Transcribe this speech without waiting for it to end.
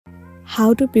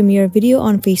How to premiere video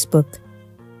on Facebook.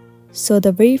 So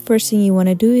the very first thing you want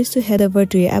to do is to head over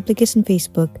to your application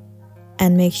Facebook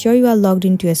and make sure you are logged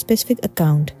into a specific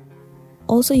account.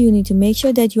 Also, you need to make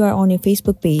sure that you are on your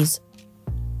Facebook page.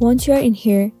 Once you are in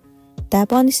here,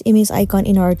 tap on this image icon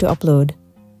in order to upload.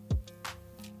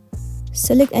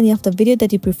 Select any of the video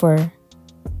that you prefer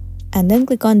and then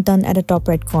click on Done at the top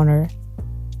right corner.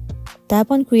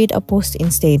 Tap on Create a Post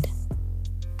instead.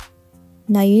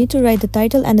 Now you need to write the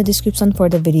title and the description for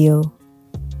the video.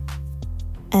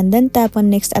 And then tap on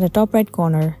Next at the top right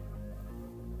corner.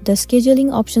 The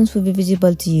scheduling options will be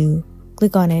visible to you.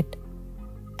 Click on it.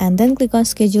 And then click on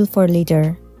Schedule for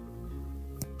later.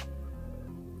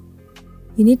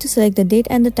 You need to select the date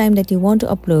and the time that you want to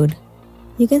upload.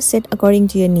 You can set according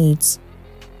to your needs.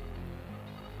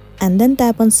 And then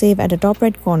tap on Save at the top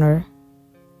right corner.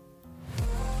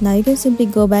 Now you can simply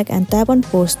go back and tap on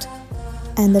Post,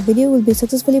 and the video will be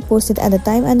successfully posted at the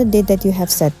time and the date that you have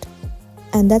set.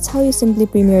 And that's how you simply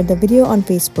premiere the video on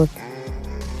Facebook.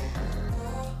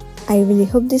 I really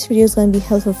hope this video is going to be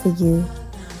helpful for you.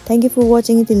 Thank you for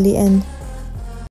watching it till the end.